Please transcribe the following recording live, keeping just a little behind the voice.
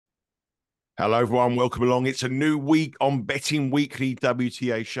Hello, everyone. Welcome along. It's a new week on Betting Weekly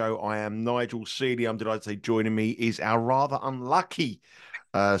WTA show. I am Nigel Seeley. I'm delighted to say joining me is our rather unlucky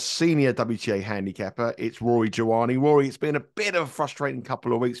senior WTA handicapper. It's Rory Jiwani. Rory, it's been a bit of a frustrating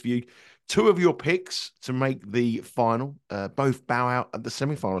couple of weeks for you. Two of your picks to make the final both bow out at the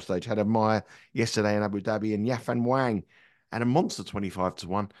semi-final stage. Had a Maya yesterday in Abu Dhabi, and Yafan Wang and a monster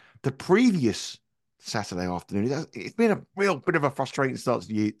 25-1. The previous Saturday afternoon. It's been a real bit of a frustrating start to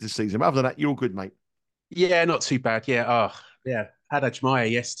the season. But other than that, you're all good, mate. Yeah, not too bad. Yeah. Yeah. Had Ajmaya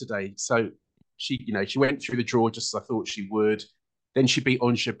yesterday. So she went through the draw just as I thought she would. Then she beat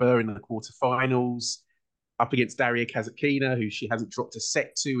Ons Jabeur in the quarterfinals up against Daria Kasatkina, who she hasn't dropped a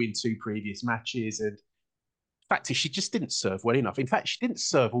set to in two previous matches. And the fact is, she just didn't serve well enough. In fact, she didn't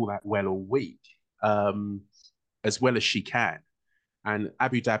serve all that well all week, as well as she can. And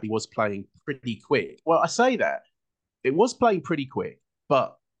Abu Dhabi was playing pretty quick. Well, I say that it was playing pretty quick,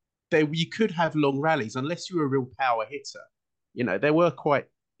 but you could have long rallies unless you were a real power hitter. There were quite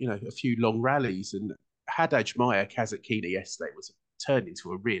a few long rallies, and Haddad Maya Kazatkina yesterday was turned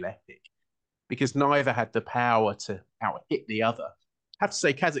into a real epic because neither had the power to out hit the other. I have to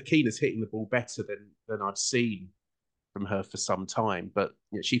say Kazatkina's hitting the ball better than I've seen from her for some time, but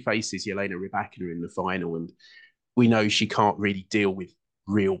she faces Jelena Rybakina in the final, and we know she can't really deal with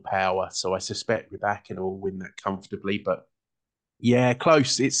real power. So I suspect Rybakina will win that comfortably. But yeah,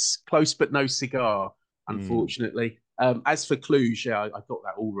 close. It's close, but no cigar, unfortunately. As for Cluj, yeah, I got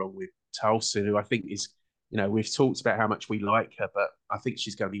that all wrong with Towson, who I think is, we've talked about how much we like her, but I think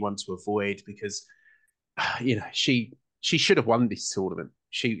she's going to be one to avoid because, she should have won this tournament.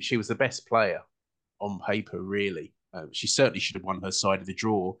 She was the best player on paper, really. She certainly should have won her side of the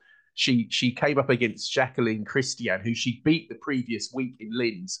draw. She came up against Jacqueline Christian, who she beat the previous week in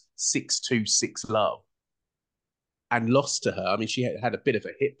Linz 6-2, 6-love, and lost to her. I mean, she had a bit of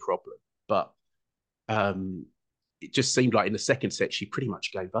a hip problem, but it just seemed like in the second set she pretty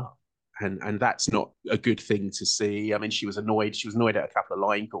much gave up, and that's not a good thing to see. I mean, she was annoyed. She was annoyed at a couple of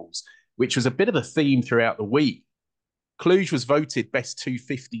line calls, which was a bit of a theme throughout the week. Cluj was voted best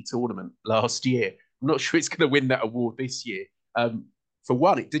 250 tournament last year. I'm not sure it's going to win that award this year. For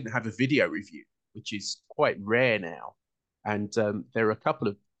one, it didn't have a video review, which is quite rare now. And there are a couple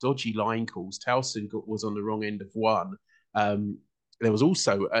of dodgy line calls. Towson was on the wrong end of one. There was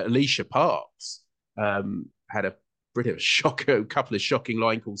also Alicia Parks had a bit of a shocker, a couple of shocking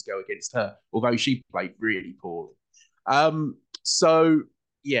line calls go against her, although she played really poorly. So,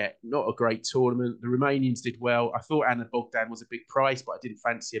 yeah, not a great tournament. The Romanians did well. I thought Anna Bogdan was a big price, but I didn't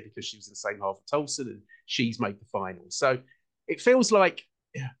fancy her because she was in the same half of Tolson and she's made the final. So it feels like,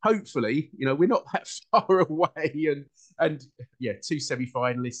 hopefully, we're not that far away. And yeah, two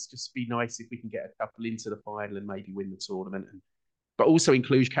semi-finalists, just be nice if we can get a couple into the final and maybe win the tournament. But also in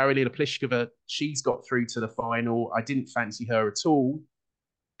Cluj, Karolina Pliskova, she's got through to the final. I didn't fancy her at all.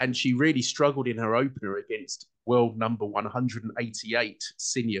 And she really struggled in her opener against world number 188,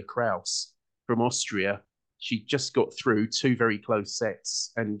 Sinja Kraus from Austria. She just got through two very close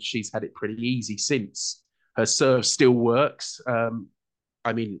sets, and she's had it pretty easy since. Her serve still works.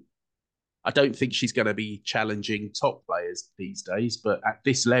 I mean, I don't think she's going to be challenging top players these days, but at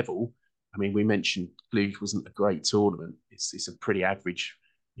this level, I mean, we mentioned Cluj wasn't a great tournament. It's a pretty average,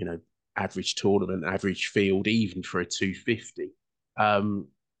 average tournament, average field, even for a 250.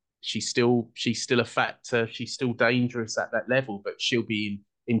 She's still a factor. She's still dangerous at that level, but she'll be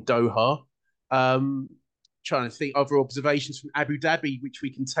in Doha. Trying to think other observations from Abu Dhabi, which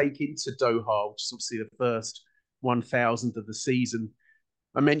we can take into Doha, which is obviously the first 1,000th of the season.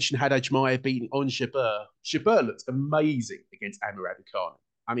 I mentioned Haddad Maya beating Ons Jabeur. Jabeur looked amazing against Emma Raducanu.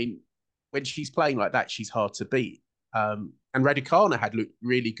 I mean, when she's playing like that, she's hard to beat. And Raducanu had looked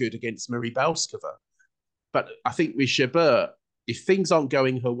really good against Marie Balskova. But I think with Jabeur, if things aren't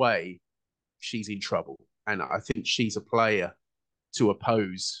going her way, she's in trouble. And I think she's a player to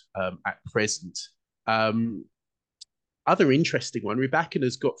oppose at present. Other interesting one,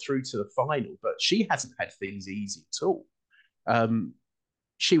 Rybakina's got through to the final, but she hasn't had things easy at all.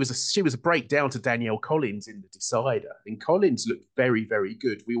 She was a breakdown to Danielle Collins in the decider. And Collins looked very, very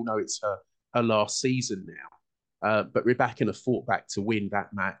good. We all know it's her last season now. But Rybakina fought back to win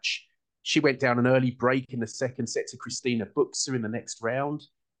that match. She went down an early break in the second set to Christina Buxer in the next round.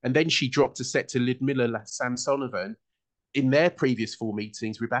 And then she dropped a set to Lyudmila Samsonova. And in their previous four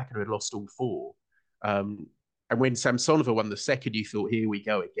meetings, Rybakina had lost all four. And when Samsonova won the second, you thought, here we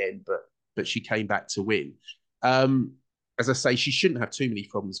go again. But she came back to win. As I say, she shouldn't have too many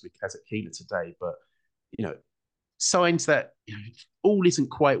problems with Kasatkina today. But, signs that all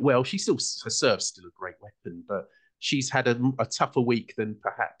isn't quite well. Her serve's still a great weapon, but she's had a tougher week than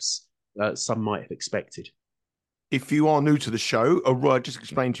perhaps some might have expected. If you are new to the show, I just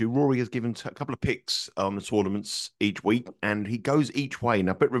explained to you, Rory has given a couple of picks on the tournaments each week, and he goes each way.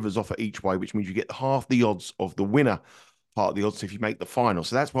 Now, Bet Rivers offer each way, which means you get half the odds of the winner part of the odds if you make the final.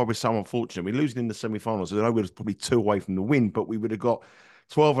 So that's why we're so unfortunate. We're losing in the semi-finals. I know we're probably 2 away from the win, but we would have got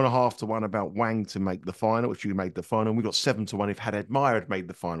 12.5 to 1 about Wang to make the final, if you made the final. And we got 7 to 1 if Had Admire had made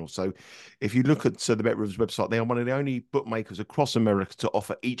the final. So if you look at the Bet Rivers website, they are one of the only bookmakers across America to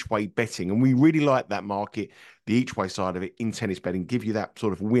offer each way betting. And we really like that market, the each way side of it in tennis betting, give you that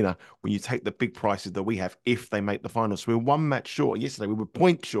sort of winner when you take the big prices that we have if they make the final. So we're 1 match short. Yesterday we were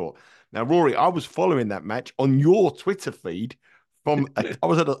point short. Now, Rory, I was following that match on your Twitter feed. I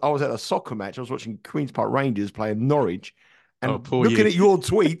was at a soccer match. I was watching Queens Park Rangers playing Norwich, Oh, and poor looking you. at your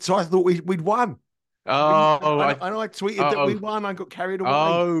tweets, I thought we'd won. Oh, And I tweeted that we won. I got carried away.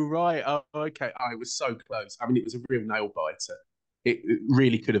 oh, right. Oh, okay. I was so close. I mean, it was a real nail biter. It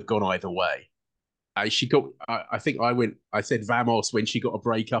really could have gone either way. She got. I think I went. I said Vamos when she got a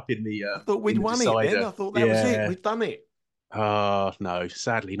break up I thought we'd in the won it. Then decider. I thought that was it. Yeah. We've done it. Oh no,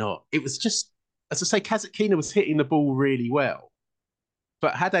 sadly not. It was just, as I say, Kazatkina was hitting the ball really well,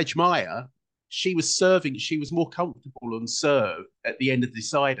 but Haddad Maya, she was serving. She was more comfortable on serve at the end of the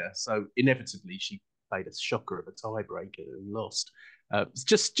decider, so inevitably she played a shocker of a tiebreaker and lost. It's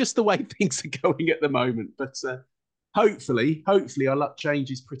just the way things are going at the moment. But hopefully our luck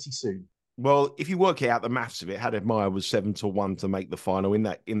changes pretty soon. Well, if you work it out, the maths of it, Had Admire was 7 to 1 to make the final in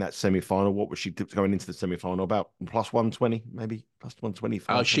that semi-final. What was she going into the semi-final? About plus 120, maybe plus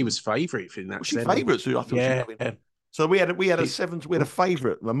 125. Oh, she was favourite in that Was she semi. favourite? So I thought Yeah. she was. So we had a seven. We had a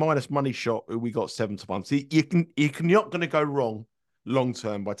favourite, a minus money shot, who we got 7 to 1. So you're not going to go wrong long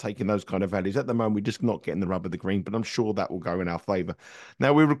term by taking those kind of values. At the moment, we're just not getting the rub of the green, but I'm sure that will go in our favour.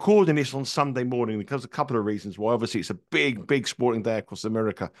 Now, we're recording this on Sunday morning because a couple of reasons why. Obviously, it's a big sporting day across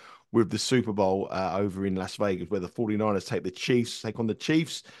America with the Super Bowl over in Las Vegas, where the 49ers take on the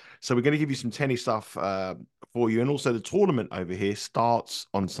Chiefs. So we're going to give you some tennis stuff for you. And also the tournament over here starts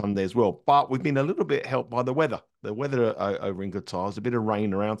on Sunday as well. But we've been a little bit helped by the weather. The weather over in Qatar is a bit of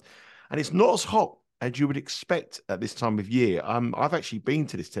rain around, and it's not as hot as you would expect at this time of year. I've actually been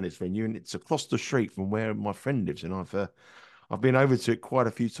to this tennis venue, and it's across the street from where my friend lives, and I've been over to it quite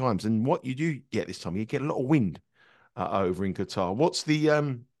a few times. And what you do get this time, you get a lot of wind over in Qatar. What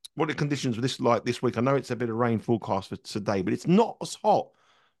are the conditions of this week? I know it's a bit of rain forecast for today, but it's not as hot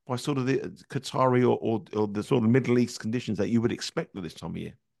by sort of the Qatari or the sort of Middle East conditions that you would expect at this time of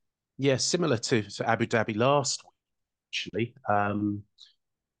year. Yeah, similar to Abu Dhabi last week, actually.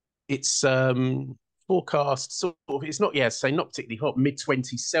 It's forecast sort of, it's not, yeah, say not particularly hot,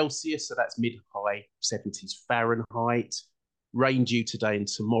 mid-20s Celsius, so that's mid-high 70s Fahrenheit. Rain due today and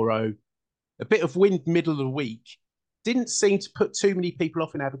tomorrow. A bit of wind middle of the week. Didn't seem to put too many people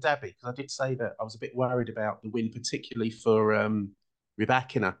off in Abu Dhabi, because I did say that I was a bit worried about the wind, particularly for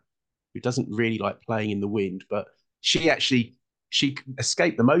Rybakina, who doesn't really like playing in the wind, but she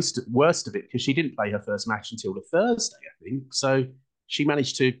escaped the worst of it because she didn't play her first match until the Thursday, I think. So she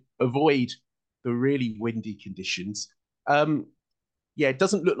managed to avoid the really windy conditions. Yeah, it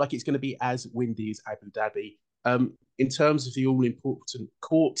doesn't look like it's going to be as windy as Abu Dhabi. In terms of the all-important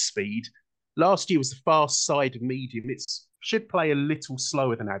court speed, last year was the fast side of medium. It should play a little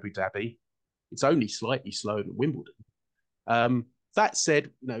slower than Abu Dhabi. It's only slightly slower than Wimbledon. That said,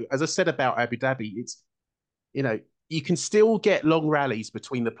 as I said about Abu Dhabi, it's, you can still get long rallies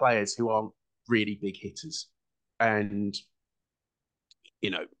between the players who aren't really big hitters. And,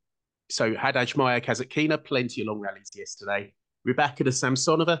 so Haddad Maya Kazatkina, plenty of long rallies yesterday. Rybakina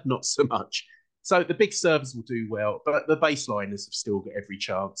Samsonova, not so much. So the big servers will do well, but the baseliners have still got every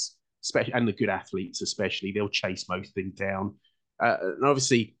chance, especially, and the good athletes especially. They'll chase most things down. And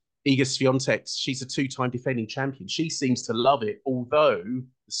obviously, Iga Swiatek, she's a 2-time defending champion. She seems to love it, although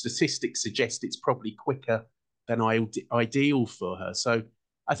the statistics suggest it's probably quicker than ideal for her. So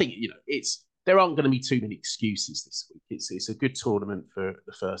I think, there aren't going to be too many excuses this week. It's a good tournament for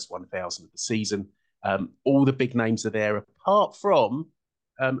the first 1,000 of the season. All the big names are there, apart from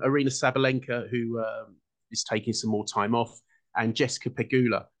Arina Sabalenka, who is taking some more time off, and Jessica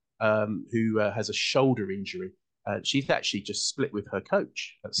Pegula, who has a shoulder injury. She's actually just split with her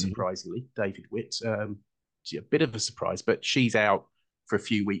coach, surprisingly, David Witt. A bit of a surprise, but she's out for a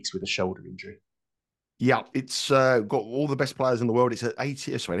few weeks with a shoulder injury. Yeah, it's got all the best players in the world. It's an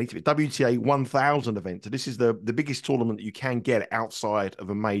WTA 1000 event. So this is the biggest tournament that you can get outside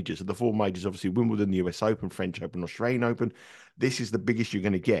of a major. So the 4 majors, obviously Wimbledon, the US Open, French Open, Australian Open. This is the biggest you're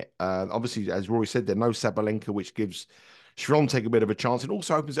going to get. Obviously, as Rory said, there's no Sabalenka, which gives Swiatek a bit of a chance. It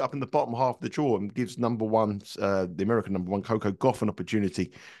also opens it up in the bottom half of the draw and gives the American number one, Coco Gauff, an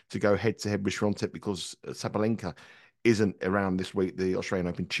opportunity to go head-to-head with Swiatek because Sabalenka isn't around this week, the Australian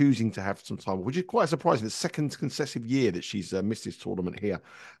Open, choosing to have some time, which is quite surprising. The second concessive year that she's missed this tournament here.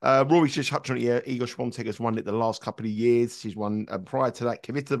 Rory's just touched on it here. Iga Swiatek has won it the last couple of years. She's won prior to that.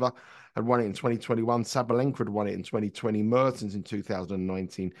 Kvitova had won it in 2021. Sabalenka had won it in 2020. Mertens in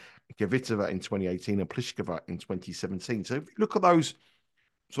 2019. Kvitova in 2018 and Pliskova in 2017. So if you look at those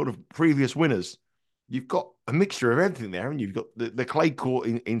sort of previous winners, you've got a mixture of everything there, and you've got the clay court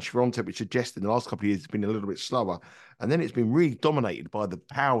in Swiatek, which suggests in the last couple of years has been a little bit slower, and then it's been really dominated by the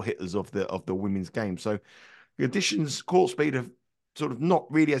power hitters of the women's game. So the additions, court speed, have sort of not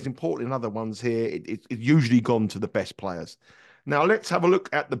really as important in other ones here. It's usually gone to the best players. Now let's have a look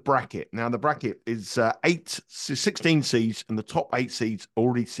at the bracket. Now the bracket is 16 seeds, and the top 8 seeds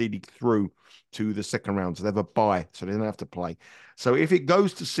already seeded through to the second round. So they have a bye, so they don't have to play. So if it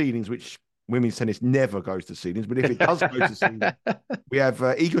goes to seedings, which women's tennis never goes to seedings, but if it does go to seedings, we have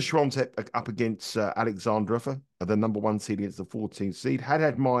Iga Swiatek up against Alexandrova, the number 1 seed against the 14th seed.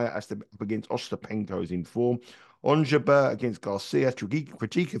 Haddad Maia up against Ostapenko is in form. Onjabeur against Garcia,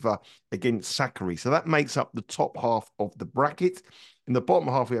 Krejcikova against Sakkari. So that makes up the top half of the bracket. In the bottom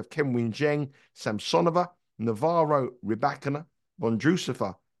half, we have Kenwin Zheng, Samsonova, Navarro, Rybakina,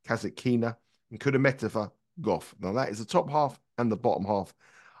 Vondrousova, Kasatkina, and Kudermetova, Gauff. Now that is the top half and the bottom half.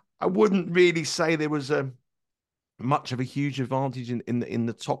 I wouldn't really say there was much of a huge advantage in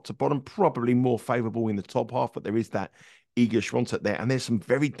the top to bottom. Probably more favourable in the top half, but there is that Iga Swiatek there, and there's some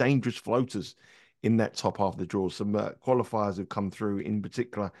very dangerous floaters in that top half of the draw. Some qualifiers have come through, in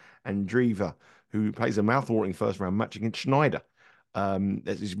particular Andreeva, who plays a mouth-watering first-round match against Schneider.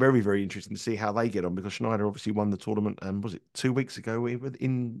 It's very, very interesting to see how they get on, because Schneider obviously won the tournament, was it 2 weeks ago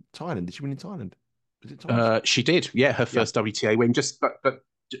in Thailand? Did she win in Thailand? Was it Thailand? She did, yeah, her first WTA win. But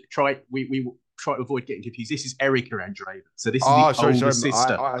we try to avoid getting confused. This is Erika Andreeva. So this is the older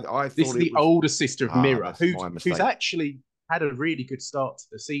sister. I this is the older sister of Mira, who's actually had a really good start to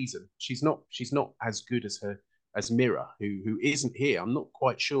the season. She's not as good as Mira, who isn't here. I'm not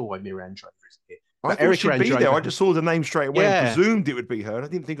quite sure why Mira Andreeva isn't here. I thought she'd be there. I just saw the name straight away and presumed it would be her. I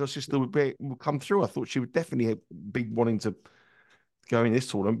didn't think her sister would come through. I thought she would definitely be wanting to go in this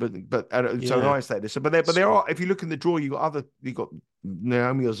tournament, so I say this. But there are. If you look in the draw, you got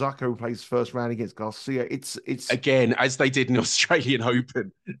Naomi Osaka, who plays first round against Garcia. It's again, as they did in the Australian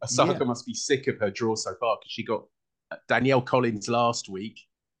Open. Osaka must be sick of her draw so far, because she got Danielle Collins last week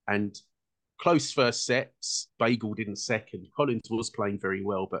and close first sets, bageled in the second. Collins was playing very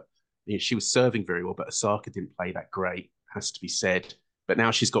well, but she was serving very well, but Osaka didn't play that great, has to be said. But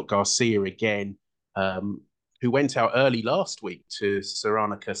now she's got Garcia again, who went out early last week to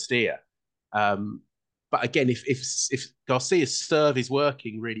Sorana Castilla. But again, if Garcia's serve is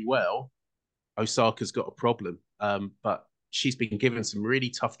working really well, Osaka's got a problem. But she's been given some really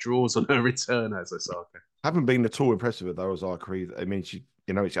tough draws on her return as Osaka. Haven't been at all impressive with though, Osaka either. I mean,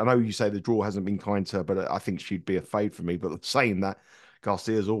 I know you say the draw hasn't been kind to her, but I think she'd be a fade for me. But saying that,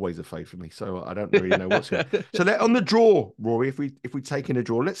 Garcia's always a fade for me, so I don't really know what's going on. So on the draw, Rory, if we take in a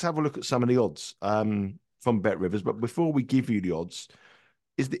draw, let's have a look at some of the odds from Bet Rivers. But before we give you the odds,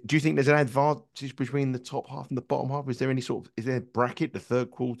 do you think there's an advantage between the top half and the bottom half? Is there a bracket, the third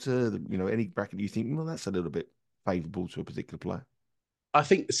quarter, any bracket you think, well, that's a little bit favourable to a particular player? I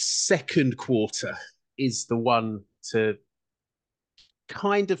think the second quarter is the one to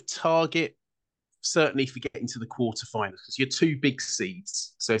kind of target, certainly for getting to the quarterfinals, because you're 2 big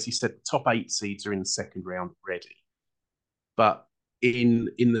seeds. So as you said, the top 8 seeds are in the second round already. But in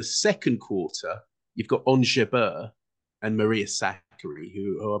the second quarter, you've got Onjabeur and Maria Sakkari,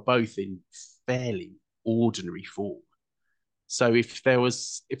 who are both in fairly ordinary form. So if there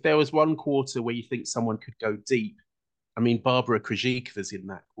was one quarter where you think someone could go deep, I mean, Barbara Krejcikova's in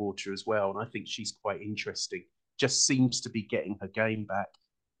that quarter as well, and I think she's quite interesting. Just seems to be getting her game back.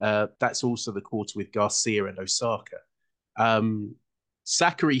 That's also the quarter with Garcia and Osaka.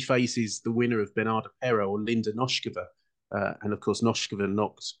 Sakkari faces the winner of Bernarda Pera or Linda Noskova. And of course, Noskova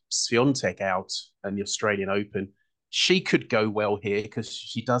knocked Swiatek out in the Australian Open. She could go well here because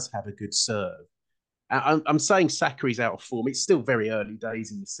she does have a good serve. I'm saying Sakkari's out of form. It's still very early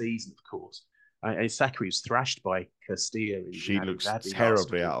days in the season, of course. And Sakkari was thrashed by Castilla. She looks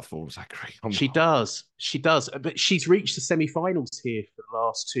terribly out of form, Sakkari. She does. But she's reached the semi-finals here for the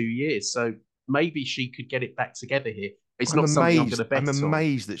last 2 years. So maybe she could get it back together here. It's not something I'm going to bet on. I'm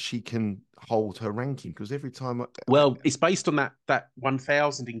amazed that she can hold her ranking, because every time... Well, it's based on that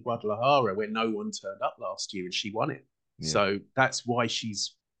 1,000 in Guadalajara where no one turned up last year and she won it. Yeah. So that's why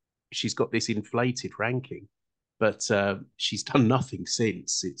she's got this inflated ranking. but she's done nothing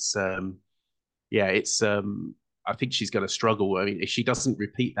since. I think she's going to struggle. I mean, if she doesn't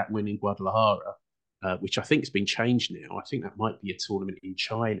repeat that win in Guadalajara, which I think has been changed now, I think that might be a tournament in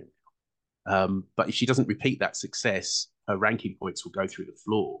China. But if she doesn't repeat that success, her ranking points will go through the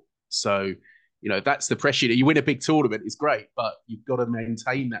floor. So, that's the pressure. You win a big tournament, it's great, but you've got to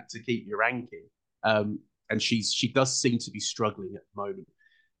maintain that to keep your ranking. And she does seem to be struggling at the moment.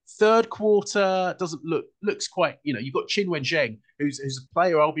 Third quarter looks quite, you've got Qinwen Zheng, who's a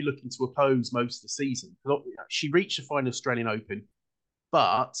player I'll be looking to oppose most of the season. She reached the final Australian Open,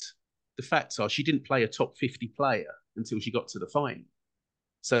 but the facts are she didn't play a top 50 player until she got to the final.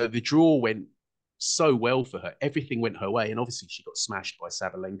 So the draw went so well for her. Everything went her way. And obviously she got smashed by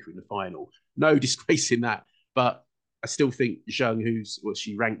Sabalenka in the final. No disgrace in that. But I still think Zheng,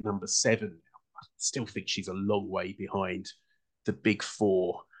 she ranked number 7 now. I still think she's a long way behind the big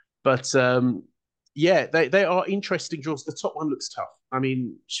 4. But they are interesting draws. The top one looks tough. I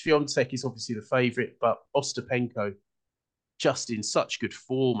mean, Swiatek is obviously the favourite, but Ostapenko just in such good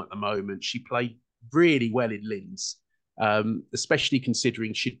form at the moment. She played really well in Linz, especially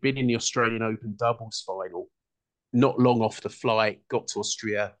considering she'd been in the Australian Open doubles final, not long off the flight, got to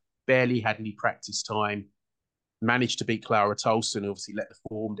Austria, barely had any practice time, managed to beat Clara Tolson, obviously let the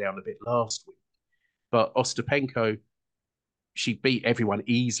form down a bit last week. But Ostapenko, she beat everyone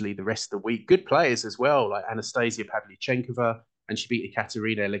easily the rest of the week. Good players as well, like Anastasia Pavlyuchenkova, and she beat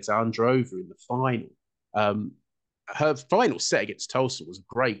Ekaterina Alexandrova in the final. Her final set against Tolson was a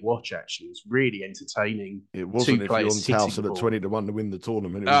great watch, actually. It was really entertaining. It wasn't if you're on Towson at 20-1 to win the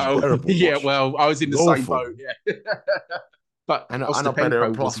tournament. It was terrible. Yeah, watch. well, I was in the same boat, yeah. But and I bet her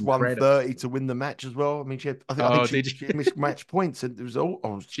at plus 130 to win the match as well. I mean, I think she missed match points. And it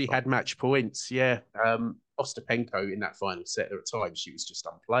was she had match points, yeah. Ostapenko in that final set, at times she was just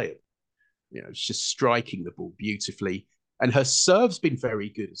unplayable. She's just striking the ball beautifully. And her serve's been very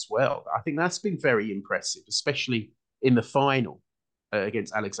good as well. I think that's been very impressive, especially in the final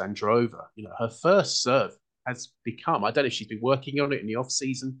against Alexandrova. Her first serve has become, I don't know if she's been working on it in the off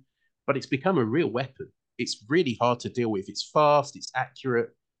season, but it's become a real weapon. It's really hard to deal with. It's fast, it's accurate.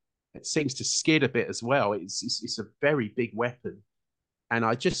 It seems to skid a bit as well. It's a very big weapon. And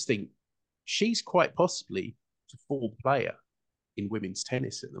I just think she's quite possibly a form player in women's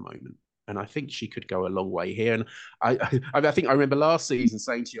tennis at the moment. And I think she could go a long way here. And I think I remember last season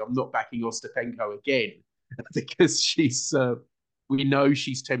saying to you, I'm not backing Ostapenko again because we know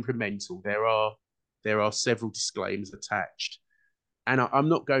she's temperamental. There are several disclaimers attached. And I'm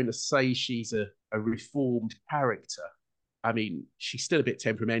not going to say she's a reformed character. I mean, she's still a bit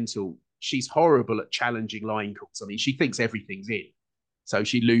temperamental. She's horrible at challenging line calls. I mean, she thinks everything's in. So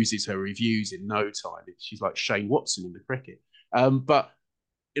she loses her reviews in no time. She's like Shane Watson in the cricket. But,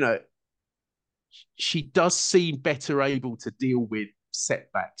 she does seem better able to deal with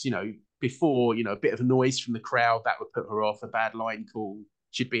setbacks. Before, a bit of noise from the crowd, that would put her off, a bad line call.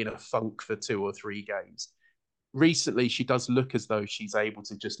 She'd be in a funk for 2 or 3 games. Recently, she does look as though she's able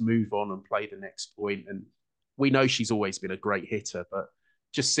to just move on and play the next point. And we know she's always been a great hitter, but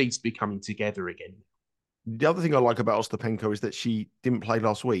just seems to be coming together again. The other thing I like about Ostapenko is that she didn't play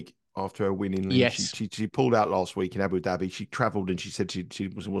last week after her win in Linz. Yes. She pulled out last week in Abu Dhabi. She travelled and she said she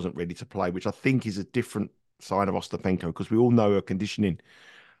wasn't ready to play, which I think is a different sign of Ostapenko because we all know her conditioning.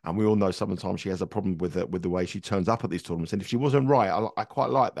 And we all know sometimes she has a problem with the way she turns up at these tournaments. And if she wasn't right, I quite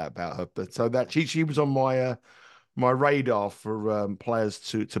like that about her. But so that she was on my radar for players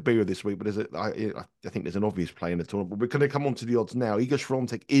to be with this week. But I think there's an obvious play in the tournament. But we're going to come on to the odds now. Iga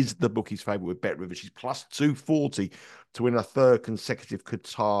Swiatek is the bookies' favourite with Bet River. She's plus 240 to win a 3rd consecutive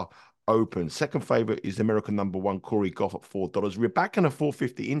Qatar Open. Second favourite is American number 1 Corey Goff at $4. We're back in a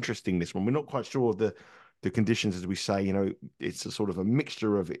 450. Interesting, this one. We're not quite sure of the conditions, as we say. It's a sort of a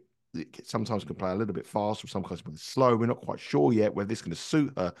mixture of it. It sometimes can play a little bit fast, or sometimes slow. We're not quite sure yet whether this is going to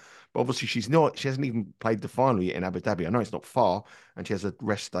suit her. But obviously, she hasn't even played the final yet in Abu Dhabi. I know it's not far, and she has a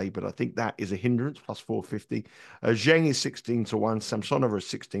rest day, but I think that is a hindrance. Plus 450. Zheng is 16 to 1. Samsonova is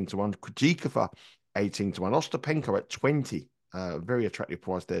 16 to 1. Krejcikova 18 to 1. Ostapenko at 20. Very attractive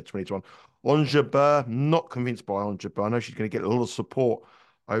price there, 20 to 1. Onjabeur, not convinced by Onjabeur. I know she's going to get a lot of support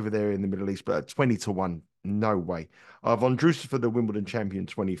over there in the Middle East, but at 20 to 1, no way. Von Druceford, the Wimbledon champion,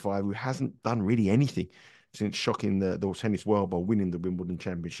 25, who hasn't done really anything since shocking the tennis world by winning the Wimbledon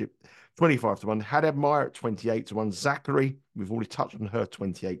championship, 25 to 1. Haddad Meyer at 28 to 1. Zachary, we've already touched on her,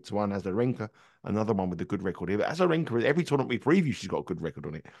 28 to 1. Azarenka, another one with a good record here. But Azarenka, every tournament we preview, she's got a good record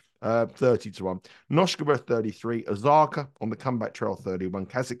on it. 30 to 1. Noskova, 33. Osaka on the comeback trail, 31.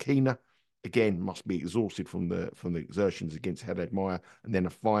 Kasatkina, again, must be exhausted from the exertions against Haddad Meyer. And then a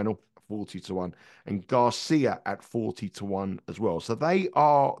final, 40-1, and Garcia at 40-1 as well. So they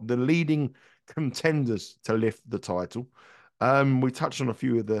are the leading contenders to lift the title. We touched on a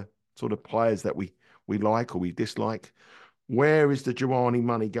few of the sort of players that we like or we dislike. Where is the Jiwani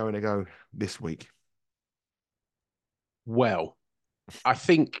money going to go this week? Well, I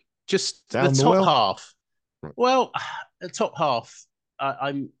think just the Down the top well? half. Right. Well, the top half.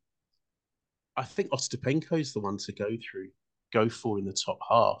 I think Ostapenko's the one to go for in the top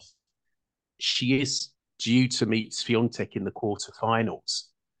half. She is due to meet Swiatek in the quarterfinals,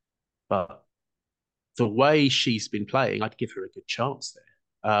 but the way she's been playing, I'd give her a good chance there.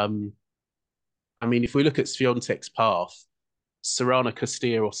 I mean, if we look at Swiatek's path, Sorana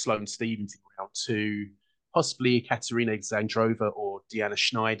Castilla or Sloane Stephens in round 2, possibly Katerina Zandrova or Diana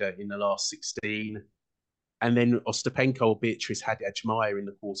Schneider in the last 16, and then Ostapenko or Beatrice Haddad-Maia in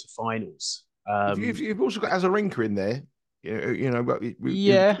the quarterfinals. You've also got Azarenka in there,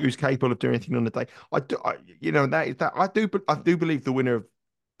 Yeah, who's capable of doing anything on the day. I do believe the winner of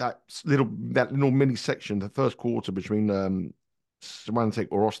that little mini section, the first quarter between Swiatek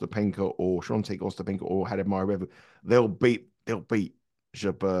or Ostapenko or Swiatek, Ostapenko or Haddad-Maia, they'll beat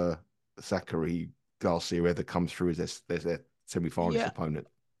Jabeur, Zachary, Garcia, whoever comes through as their semi-finalist yeah. opponent.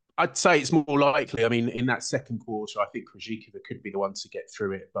 I'd say it's more likely. I mean, in that second quarter, I think Krejcikova could be the one to get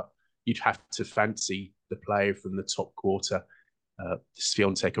through it, but you'd have to fancy the player from the top quarter,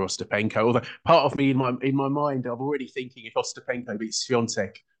 Swiatek or Ostapenko. Although part of me in my mind, I'm already thinking if Ostapenko beats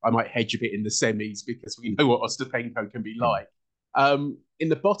Swiatek, I might hedge a bit in the semis because we know what Ostapenko can be like. In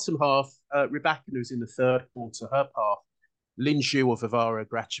the bottom half, Rybakina who's in the third quarter, her path, Lin Zhu or Varvara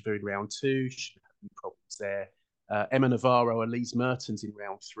Gracheva in round 2, shouldn't have any problems there. Emma Navarro and Elise Mertens in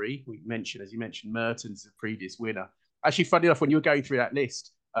round 3. As you mentioned, Mertens, the previous winner. Actually, funny enough, when you were going through that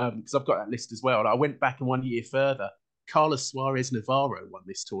list, because I've got that list as well, I went back and 1 year further. Carla Suarez Navarro won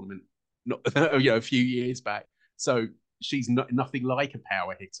this tournament, not a few years back. So she's nothing like a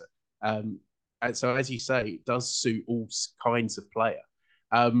power hitter. And so, as you say, it does suit all kinds of player.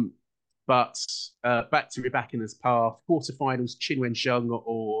 But back to Rybakina's path, quarterfinals, Qinwen Zheng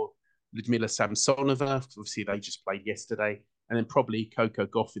or Ludmila Samsonova. Obviously, they just played yesterday. And then probably Coco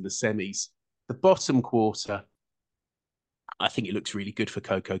Gauff in the semis. The bottom quarter, I think it looks really good for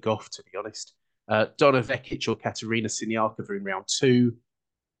Coco Gauff, to be honest. Donna Vekic or Katerina Siniakova in round 2.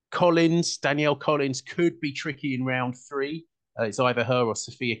 Danielle Collins could be tricky in round 3. It's either her or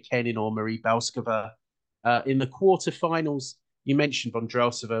Sophia Kenin or Marie Balskova. In the quarterfinals, you mentioned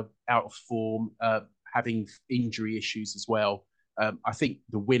Vondrousova out of form, having injury issues as well. I think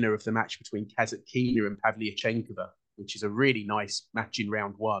the winner of the match between Kasatkina and Pavlyuchenkova, which is a really nice match in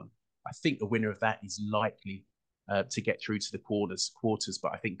round 1, I think the winner of that is likely to get through to the quarters,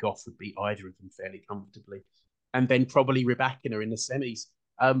 but I think Gauff would beat either of them fairly comfortably. And then probably Rybakina in the semis.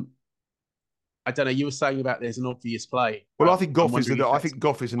 I don't know. You were saying about there's an obvious play. Well, I think Gauff is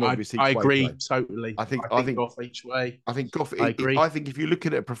an obvious each way I agree play. totally. I think Gauff each way. I think Gauff. I agree. I think if you look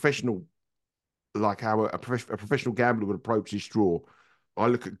at it, a professional, like how a professional gambler would approach this draw, I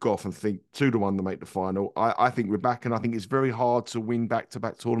look at Gauff and think 2-1 to make the final. I think Rybakina. I think it's very hard to win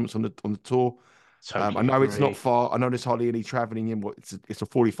back-to-back tournaments on the tour. Totally I know agree. it's not far. I know there's hardly any travelling in. It's a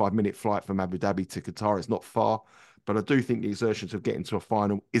 45-minute flight from Abu Dhabi to Qatar. It's not far, but I do think the exertions of getting to a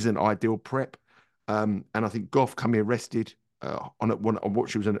final is an ideal prep. And I think Gauff coming rested on what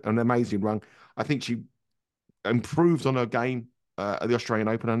she was an amazing run. I think she improved on her game at the Australian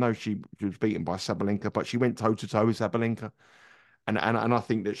Open. I know she was beaten by Sabalenka, but she went toe-to-toe with Sabalenka. And I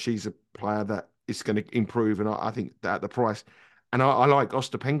think that she's a player that is going to improve. And I think that at the price, and I like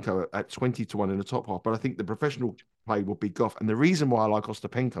Ostapenko at 20-1 in the top half, but I think the professional play will be Gauff. And the reason why I like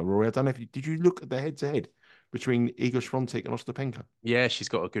Ostapenko, Rory, I don't know did you look at the head-to-head between Iga Swiatek and Ostapenko? Yeah, she's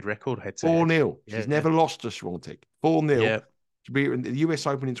got a good record head-to-head. 4-0. She's never lost to Swiatek. 4-0. Yeah. She beat her in the US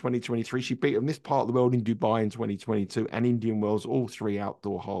Open in 2023. She beat her in this part of the world in Dubai in 2022 and Indian Wells, all 3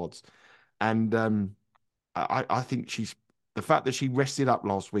 outdoor hards. And I think the fact that she rested up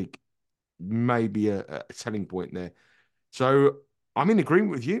last week may be a telling point there. So I'm in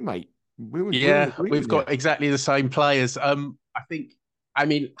agreement with you, mate. We've got exactly the same players. I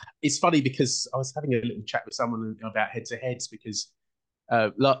mean, it's funny because I was having a little chat with someone about head-to-heads because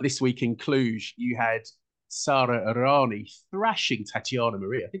this week in Cluj, you had Sara Errani thrashing Tatiana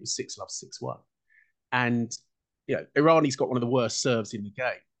Maria. I think it was 6-love, 6-1. And, Irani's got one of the worst serves in the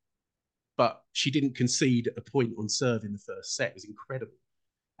game, but she didn't concede a point on serve in the first set. It was incredible.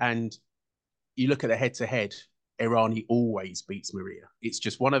 And you look at the head-to-head, Irani always beats Maria. It's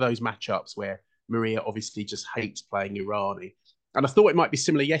just one of those matchups where Maria obviously just hates playing Irani. And I thought it might be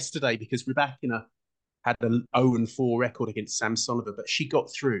similar yesterday because Rybakina had an 0-4 record against Samsonova, but she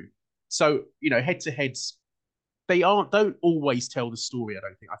got through. So, head-to-heads, don't always tell the story, I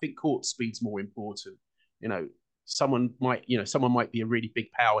don't think. I think court speed's more important. You know, someone might be a really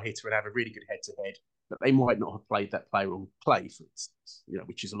big power hitter and have a really good head-to-head, but they might not have played that player on clay, for instance,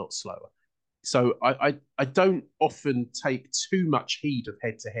 which is a lot slower. So I don't often take too much heed of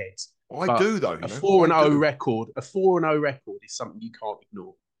head-to-heads. I do though. A 4-0 record is something you can't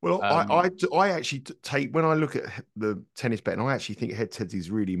ignore. Well, I actually take, when I look at the tennis betting, I actually think head-to-heads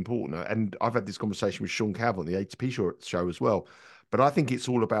is really important. And I've had this conversation with Sean Cavill on the ATP show as well. But I think it's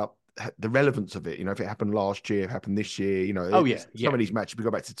all about the relevance of it. If it happened last year, if it happened this year, some of these matches, we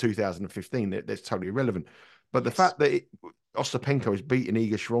go back to 2015, that's totally irrelevant. But the fact that Ostapenko has beaten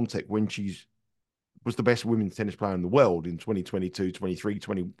Iga Swiatek when was the best women's tennis player in the world in 2022, 23,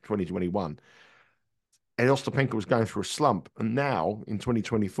 2021. And Ostapenko was going through a slump. And now, in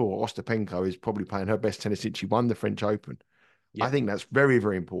 2024, Ostapenko is probably playing her best tennis since she won the French Open. Yep. I think that's very,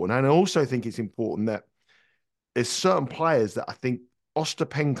 very important. And I also think it's important that there's certain players that I think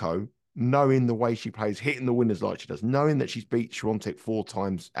Ostapenko, knowing the way she plays, hitting the winners like she does, knowing that she's beat Swiatek 4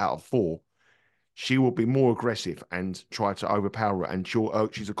 times out of 4, she will be more aggressive and try to overpower her. And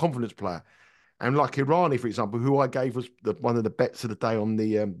she's a confidence player. And like Irani, for example, who I gave was one of the bets of the day on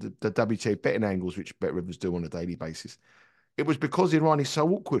the WTA betting angles, which Bet Rivers do on a daily basis. It was because Irani's so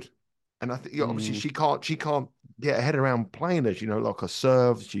awkward, and I think obviously she can't get her head around playing her. Like her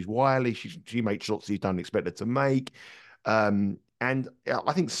serve, she's wily, she makes shots you don't expect her to make, and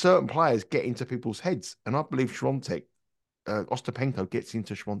I think certain players get into people's heads, and I believe Ostapenko gets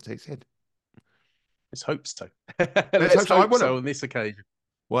into Swiatek's head. Let's hope so. Let's hope so on this occasion.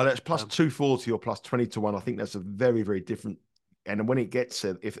 Well, that's plus 240 or plus 20 to 1. I think that's a very, very different. And when it gets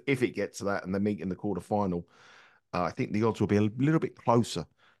to, if it gets to that and they meet in the quarterfinal, I think the odds will be a little bit closer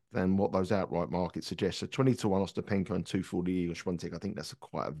than what those outright markets suggest. So 20 to 1 Ostapenko and 240 Iga Swiatek. I think that's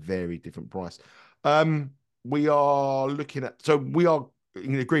quite a very different price. We are in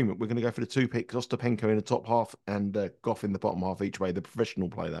agreement. We're going to go for the 2 picks: Ostapenko in the top half and Goff in the bottom half each way. The professional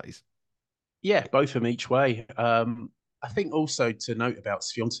play, that is. Yeah, both of them each way. I think also to note about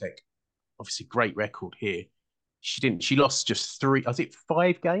Swiatek, obviously great record here. She lost just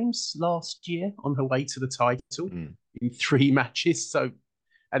 5 games last year on her way to the title in 3 matches. So,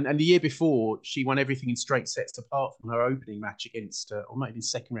 and the year before she won everything in straight sets apart from her opening match against, or maybe in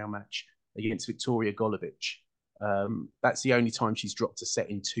second round match against Victoria Golubic. That's the only time she's dropped a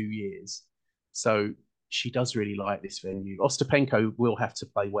set in 2 years. So she does really like this venue. Ostapenko will have to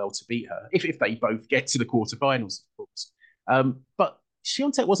play well to beat her if they both get to the quarterfinals, of course. But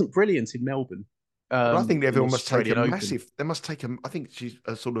Swiatek wasn't brilliant in Melbourne. I think everyone must take a massive. They must take a. I think she's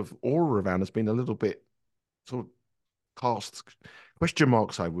a sort of aura around has been a little bit sort of cast question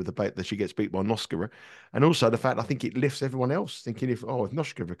marks over with the debate that she gets beat by Noskova, and also the fact I think it lifts everyone else thinking if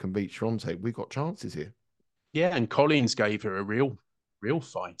Noskova can beat Swiatek, we've got chances here. Yeah, and Collins gave her a real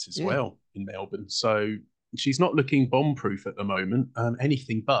fight as well in Melbourne. So she's not looking bomb-proof at the moment,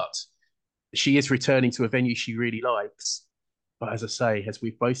 anything but. She is returning to a venue she really likes. But as I say, as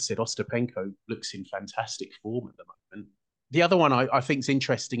we've both said, Ostapenko looks in fantastic form at the moment. The other one I think is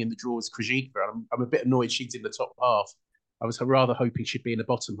interesting in the draw is Krejcikova. I'm a bit annoyed she's in the top half. I was rather hoping she'd be in the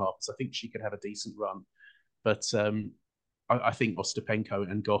bottom half, because I think she could have a decent run. But I think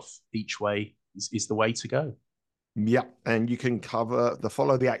Ostapenko and Goff each way is the way to go. Yeah, and you can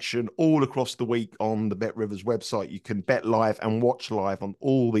follow the action all across the week on the Bet Rivers website. You can bet live and watch live on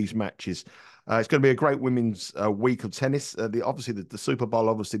all these matches. It's going to be a great women's week of tennis. Obviously, the Super Bowl,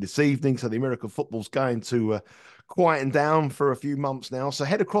 obviously, this evening. So the American football's going to quieten down for a few months now. So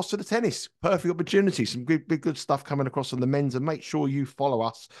head across to the tennis. Perfect opportunity. Some good stuff coming across on the men's. And make sure you follow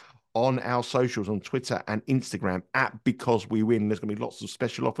us on our socials on Twitter and Instagram @BecauseWeWin. There's going to be lots of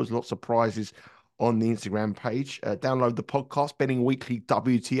special offers, lots of prizes on the Instagram page. Download the podcast, Betting Weekly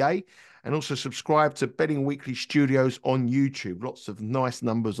WTA, and also subscribe to Betting Weekly Studios on YouTube. Lots of nice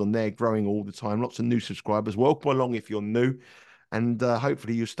numbers on there, growing all the time. Lots of new subscribers. Welcome along if you're new, and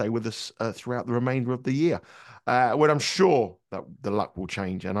hopefully you stay with us throughout the remainder of the year. When I'm sure that the luck will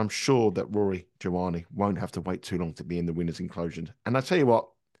change, and I'm sure that Rory Jiwani won't have to wait too long to be in the winners' enclosure. And I tell you what,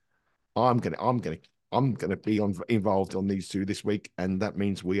 I'm gonna be involved on these two this week, and that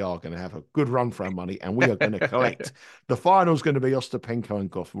means we are going to have a good run for our money, and we are going to collect. The final's going to be Ostapenko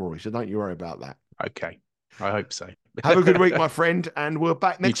and Goff, Rory, so don't you worry about that. Okay, I hope so. Have a good week, my friend, and we're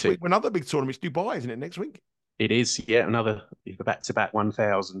back next week with another big tournament. It's Dubai, isn't it, next week? It is, yeah, another back-to-back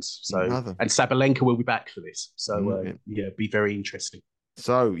 1000s. So, and Sabalenka will be back for this, so be very interesting.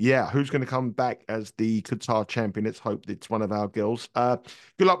 So, yeah, who's going to come back as the Qatar champion? Let's hope it's one of our girls.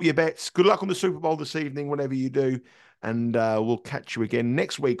 Good luck with your bets. Good luck on the Super Bowl this evening, whatever you do. and we'll catch you again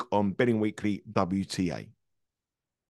next week on Betting Weekly WTA.